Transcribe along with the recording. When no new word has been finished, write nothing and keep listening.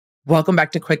Welcome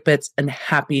back to Quick Bits and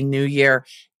Happy New Year.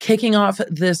 Kicking off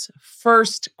this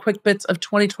first Quick Bits of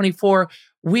 2024,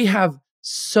 we have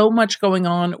so much going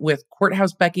on with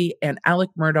Courthouse Becky and Alec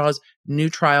Murdaugh's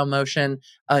new trial motion.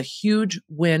 A huge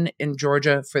win in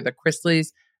Georgia for the Chrisleys.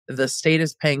 The state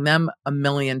is paying them $1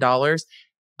 million.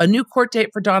 A new court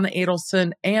date for Donna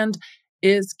Adelson, and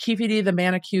is Keefe D, the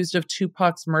man accused of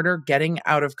Tupac's murder, getting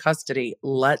out of custody?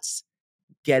 Let's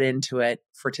get into it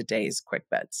for today's Quick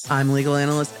Bits. I'm legal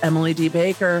analyst Emily D.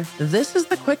 Baker. This is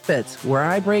the Quick Bits, where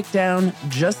I break down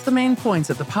just the main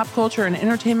points of the pop culture and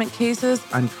entertainment cases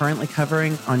I'm currently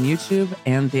covering on YouTube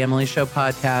and the Emily Show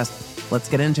podcast. Let's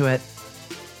get into it.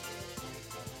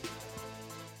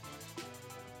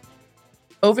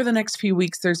 Over the next few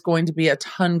weeks, there's going to be a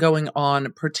ton going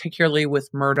on, particularly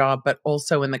with Murdaugh, but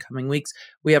also in the coming weeks.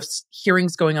 We have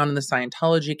hearings going on in the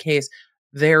Scientology case.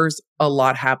 There's a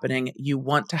lot happening. You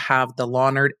want to have the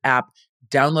Law Nerd app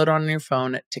download on your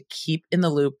phone to keep in the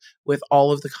loop with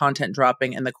all of the content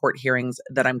dropping and the court hearings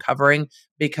that I'm covering,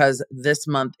 because this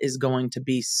month is going to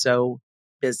be so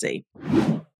busy.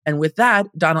 And with that,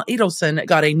 Donna Adelson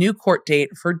got a new court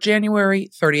date for January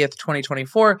 30th,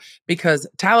 2024, because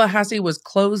Tallahassee was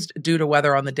closed due to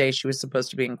weather on the day she was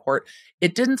supposed to be in court.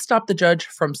 It didn't stop the judge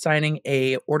from signing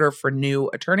an order for new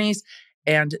attorneys,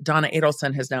 and Donna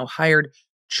Adelson has now hired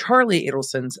Charlie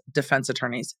Adelson's defense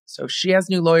attorneys. So she has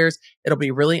new lawyers. It'll be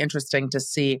really interesting to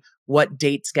see what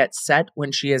dates get set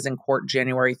when she is in court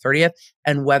January 30th,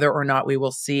 and whether or not we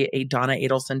will see a Donna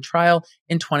Adelson trial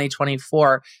in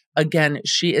 2024. Again,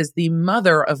 she is the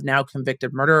mother of now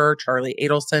convicted murderer Charlie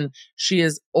Adelson. She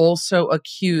is also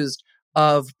accused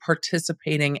of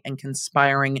participating and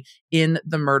conspiring in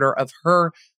the murder of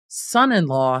her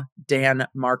son-in-law, Dan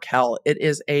Markell. It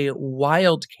is a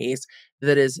wild case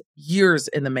that is years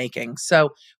in the making.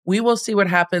 So we will see what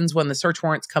happens when the search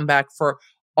warrants come back for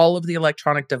all of the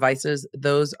electronic devices.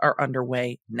 Those are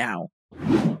underway now.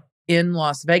 In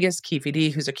Las Vegas, Keefe D,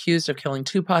 who's accused of killing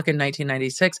Tupac in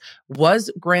 1996, was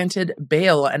granted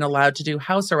bail and allowed to do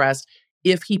house arrest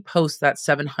if he posts that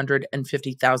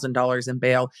 $750,000 in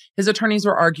bail. His attorneys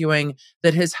were arguing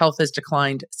that his health has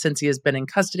declined since he has been in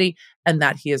custody and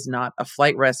that he is not a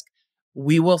flight risk.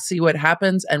 We will see what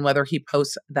happens and whether he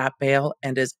posts that bail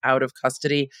and is out of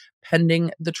custody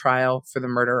pending the trial for the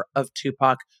murder of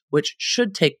Tupac, which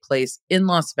should take place in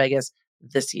Las Vegas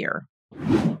this year.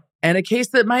 And a case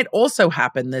that might also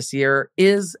happen this year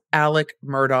is Alec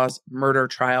Murdaugh's murder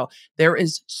trial. There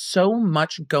is so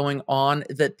much going on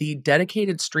that the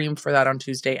dedicated stream for that on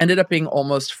Tuesday ended up being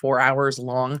almost 4 hours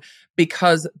long,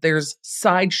 because there's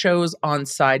sideshows on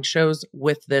sideshows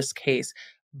with this case.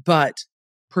 But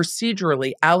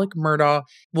procedurally, Alec Murdaugh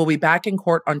will be back in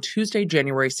court on Tuesday,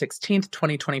 January 16th,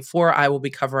 2024. I will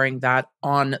be covering that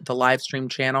on the live stream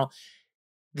channel.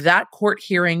 That court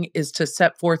hearing is to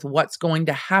set forth what's going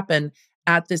to happen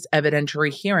at this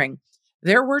evidentiary hearing.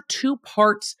 There were two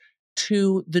parts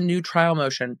to the new trial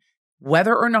motion: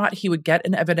 whether or not he would get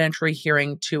an evidentiary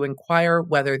hearing to inquire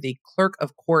whether the clerk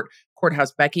of court,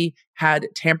 Courthouse Becky, had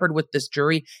tampered with this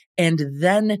jury, and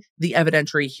then the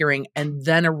evidentiary hearing, and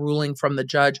then a ruling from the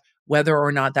judge whether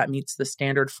or not that meets the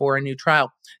standard for a new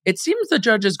trial. It seems the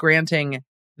judge is granting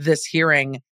this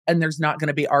hearing and there's not going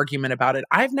to be argument about it.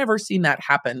 I've never seen that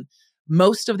happen.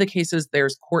 Most of the cases,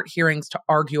 there's court hearings to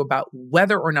argue about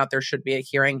whether or not there should be a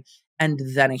hearing, and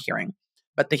then a hearing.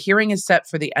 But the hearing is set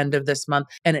for the end of this month,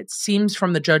 and it seems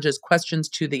from the judge's questions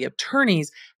to the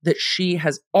attorneys that she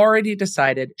has already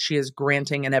decided she is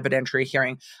granting an evidentiary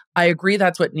hearing. I agree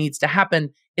that's what needs to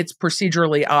happen. It's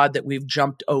procedurally odd that we've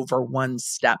jumped over one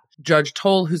step. Judge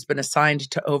Toll, who's been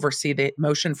assigned to oversee the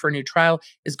motion for a new trial,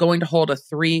 is going to hold a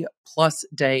 3+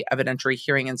 day evidentiary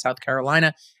hearing in South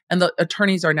Carolina, and the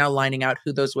attorneys are now lining out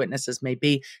who those witnesses may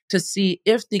be to see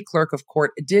if the clerk of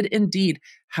court did indeed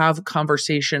have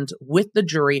conversations with the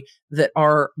jury that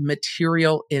are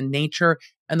material in nature.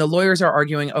 And the lawyers are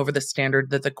arguing over the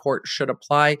standard that the court should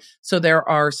apply. So there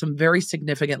are some very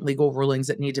significant legal rulings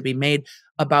that need to be made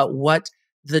about what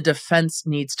the defense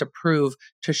needs to prove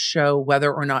to show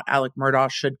whether or not Alec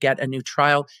Murdaugh should get a new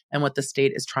trial, and what the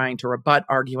state is trying to rebut,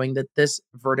 arguing that this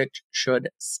verdict should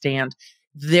stand.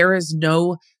 There is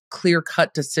no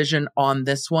clear-cut decision on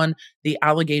this one. The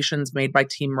allegations made by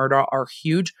Team Murdaugh are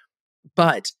huge,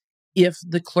 but if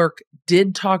the clerk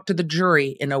did talk to the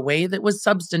jury in a way that was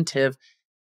substantive,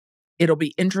 it'll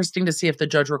be interesting to see if the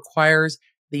judge requires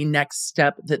the next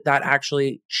step that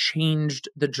actually changed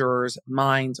the jurors'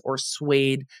 minds or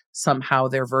swayed somehow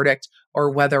their verdict,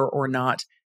 or whether or not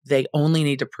they only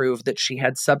need to prove that she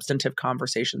had substantive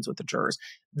conversations with the jurors.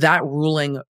 That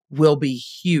ruling will be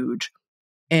huge.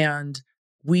 And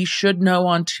we should know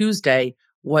on Tuesday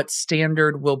what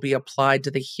standard will be applied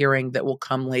to the hearing that will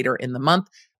come later in the month.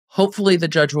 Hopefully, the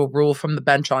judge will rule from the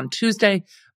bench on Tuesday,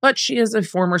 but she is a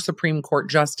former Supreme Court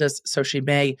justice, so she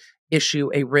may issue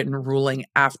a written ruling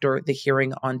after the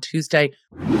hearing on Tuesday.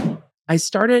 I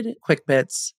started Quick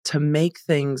Bits to make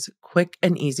things quick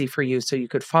and easy for you so you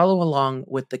could follow along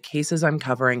with the cases I'm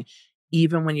covering,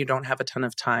 even when you don't have a ton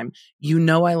of time. You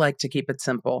know I like to keep it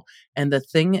simple, and the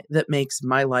thing that makes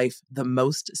my life the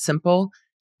most simple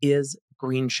is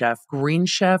Green Chef. Green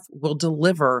Chef will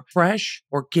deliver fresh,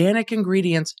 organic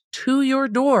ingredients to your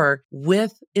door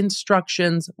with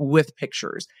instructions, with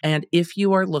pictures. And if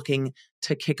you are looking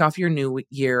to kick off your new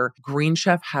year, Green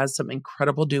Chef has some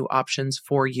incredible new options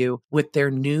for you with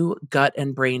their new gut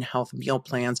and brain health meal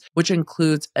plans, which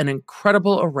includes an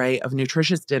incredible array of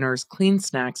nutritious dinners, clean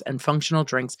snacks, and functional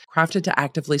drinks crafted to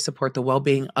actively support the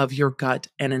well-being of your gut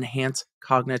and enhance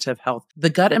cognitive health.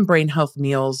 The gut and brain health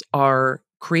meals are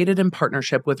created in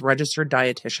partnership with registered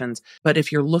dietitians. But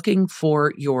if you're looking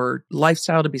for your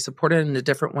lifestyle to be supported in a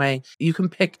different way, you can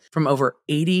pick from over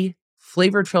 80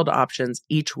 flavored filled options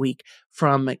each week,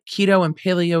 from keto and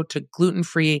paleo to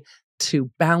gluten-free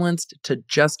to balanced to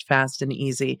just fast and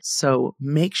easy. So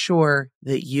make sure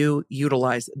that you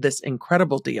utilize this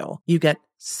incredible deal. You get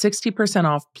 60%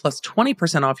 off plus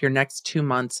 20% off your next 2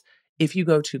 months if you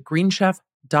go to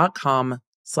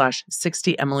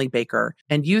greenchef.com/60EmilyBaker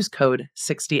and use code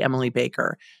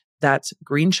 60EmilyBaker. That's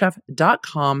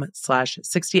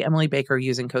greenchef.com/60EmilyBaker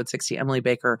using code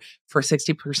 60EmilyBaker for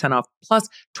 60% off plus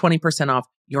 20% off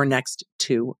your next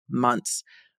 2 months.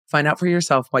 Find out for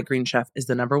yourself why Green Chef is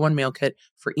the #1 meal kit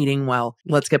for eating well.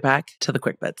 Let's get back to the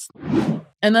Quick Bits.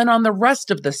 And then on the rest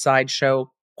of the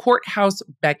sideshow, Courthouse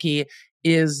Becky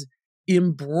is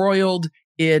embroiled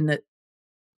in,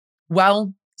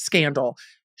 well, scandal.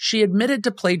 She admitted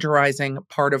to plagiarizing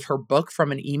part of her book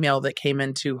from an email that came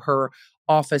into her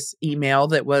office email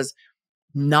that was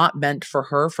not meant for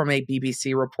her from a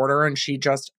BBC reporter, and she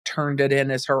just turned it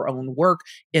in as her own work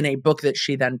in a book that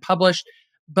she then published.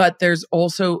 But there's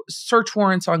also search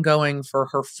warrants ongoing for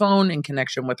her phone in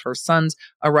connection with her son's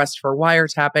arrest for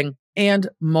wiretapping and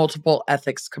multiple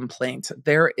ethics complaints.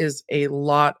 There is a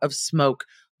lot of smoke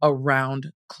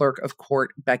around Clerk of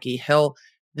Court Becky Hill.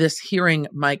 This hearing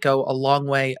might go a long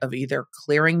way of either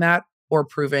clearing that or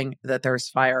proving that there's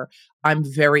fire. I'm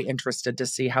very interested to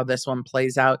see how this one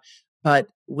plays out. But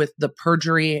with the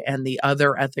perjury and the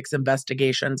other ethics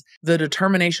investigations, the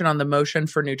determination on the motion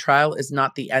for new trial is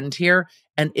not the end here.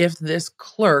 And if this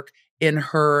clerk, in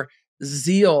her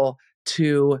zeal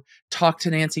to talk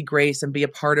to Nancy Grace and be a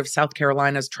part of South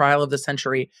Carolina's trial of the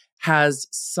century, has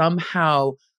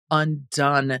somehow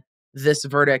undone this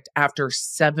verdict after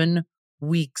 7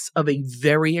 weeks of a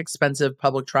very expensive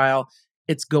public trial,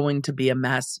 it's going to be a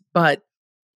mess. But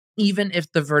even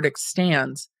if the verdict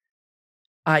stands,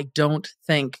 I don't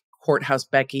think Courthouse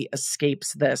Becky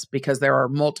escapes this because there are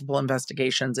multiple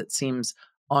investigations, it seems,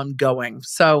 ongoing.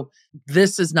 So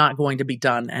this is not going to be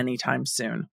done anytime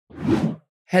soon.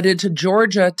 Headed to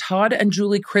Georgia, Todd and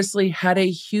Julie Chrisley had a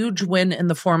huge win in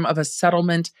the form of a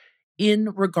settlement in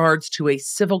regards to a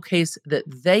civil case that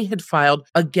they had filed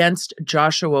against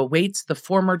Joshua Waits, the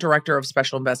former director of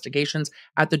special investigations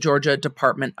at the Georgia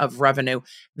Department of Revenue.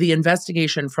 The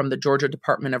investigation from the Georgia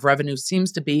Department of Revenue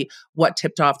seems to be what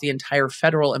tipped off the entire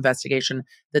federal investigation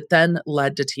that then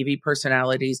led to TV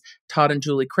personalities Todd and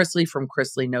Julie Chrisley from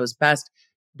Chrisley Knows Best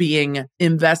being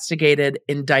investigated,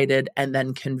 indicted, and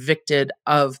then convicted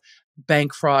of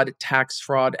bank fraud, tax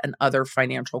fraud, and other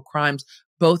financial crimes.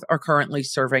 Both are currently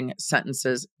serving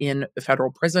sentences in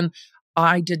federal prison.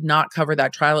 I did not cover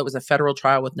that trial. It was a federal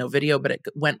trial with no video, but it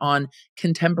went on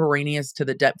contemporaneous to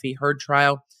the Depp v. Heard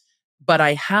trial. But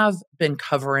I have been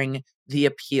covering the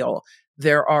appeal.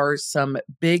 There are some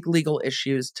big legal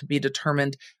issues to be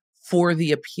determined for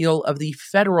the appeal of the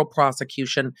federal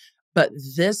prosecution, but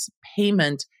this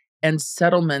payment and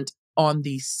settlement on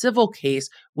the civil case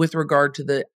with regard to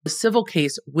the civil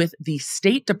case with the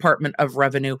State Department of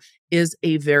Revenue is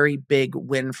a very big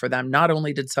win for them. Not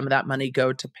only did some of that money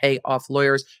go to pay off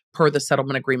lawyers per the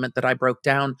settlement agreement that I broke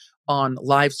down on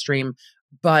live stream,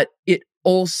 but it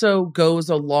also goes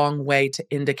a long way to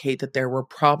indicate that there were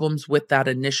problems with that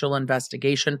initial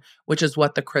investigation, which is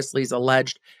what the Chrisleys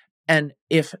alleged. And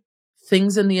if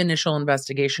things in the initial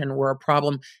investigation were a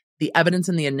problem, the evidence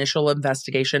in the initial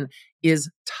investigation is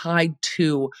tied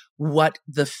to what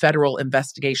the federal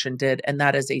investigation did. And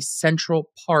that is a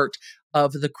central part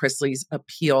of the Chrisleys'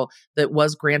 appeal that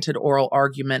was granted oral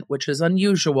argument, which is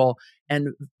unusual and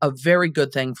a very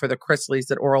good thing for the Chrisleys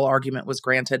that oral argument was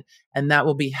granted. And that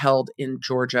will be held in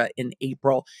Georgia in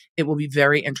April. It will be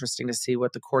very interesting to see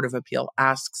what the Court of Appeal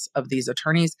asks of these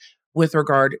attorneys with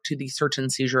regard to the search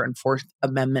and seizure and Fourth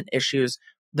Amendment issues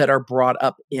that are brought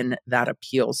up in that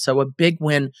appeal. So a big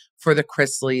win for the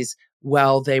Chrisleys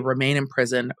while they remain in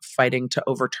prison fighting to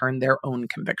overturn their own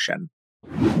conviction.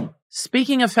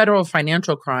 Speaking of federal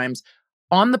financial crimes,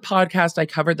 on the podcast, I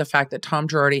covered the fact that Tom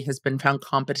Girardi has been found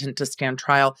competent to stand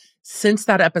trial. Since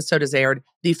that episode has aired,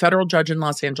 the federal judge in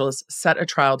Los Angeles set a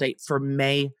trial date for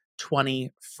May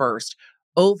 21st.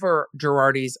 Over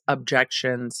Girardi's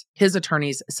objections, his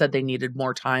attorneys said they needed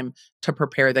more time to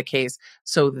prepare the case.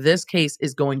 So this case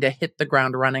is going to hit the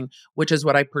ground running, which is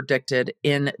what I predicted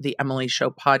in the Emily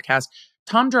Show podcast.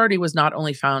 Tom Girardi was not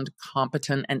only found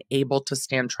competent and able to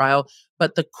stand trial,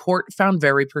 but the court found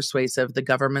very persuasive the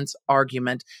government's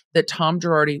argument that Tom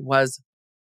Girardi was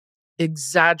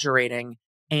exaggerating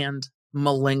and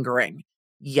malingering.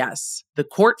 Yes, the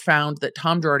court found that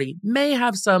Tom Girardi may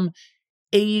have some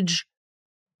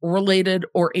age-related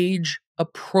or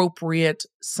age-appropriate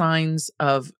signs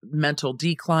of mental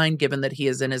decline, given that he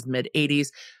is in his mid-80s,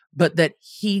 but that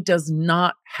he does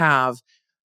not have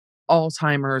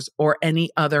Alzheimer's or any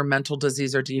other mental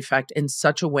disease or defect in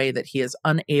such a way that he is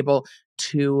unable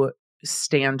to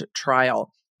stand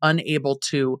trial, unable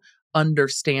to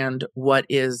understand what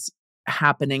is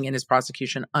happening in his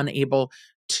prosecution, unable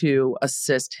to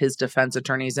assist his defense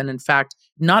attorneys. And in fact,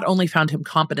 not only found him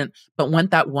competent, but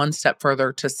went that one step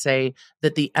further to say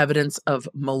that the evidence of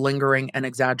malingering and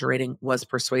exaggerating was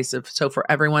persuasive. So for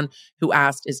everyone who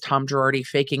asked, is Tom Girardi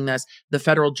faking this? The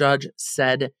federal judge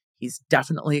said he's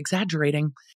definitely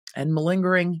exaggerating, and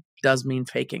malingering does mean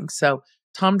faking. So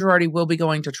Tom Girardi will be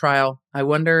going to trial. I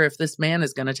wonder if this man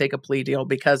is going to take a plea deal,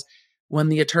 because when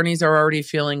the attorneys are already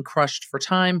feeling crushed for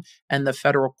time and the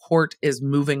federal court is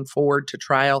moving forward to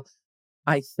trial,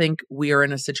 I think we are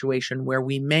in a situation where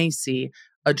we may see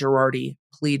a Girardi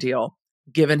plea deal,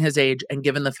 given his age and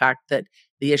given the fact that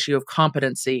the issue of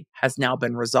competency has now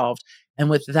been resolved. And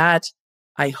with that,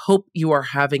 I hope you are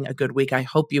having a good week. I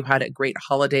hope you had a great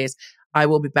holidays. I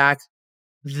will be back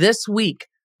this week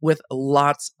with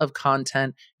lots of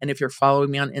content. And if you're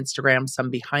following me on Instagram, some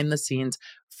behind the scenes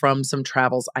from some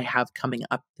travels I have coming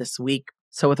up this week.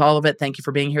 So with all of it, thank you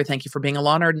for being here. Thank you for being a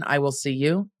Law Nerd, and I will see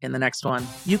you in the next one.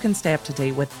 You can stay up to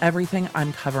date with everything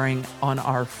I'm covering on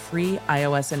our free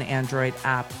iOS and Android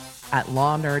app at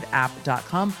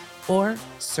lawnerdapp.com, or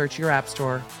search your app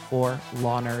store for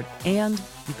Law Nerd. And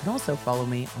you can also follow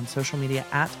me on social media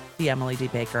at the Emily D.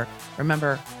 Baker.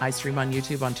 Remember, I stream on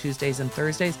YouTube on Tuesdays and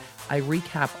Thursdays. I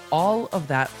recap all of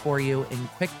that for you in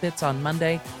quick bits on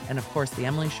Monday. And of course, the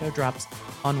Emily Show drops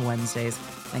on Wednesdays.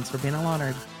 Thanks for being a Law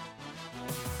Nerd.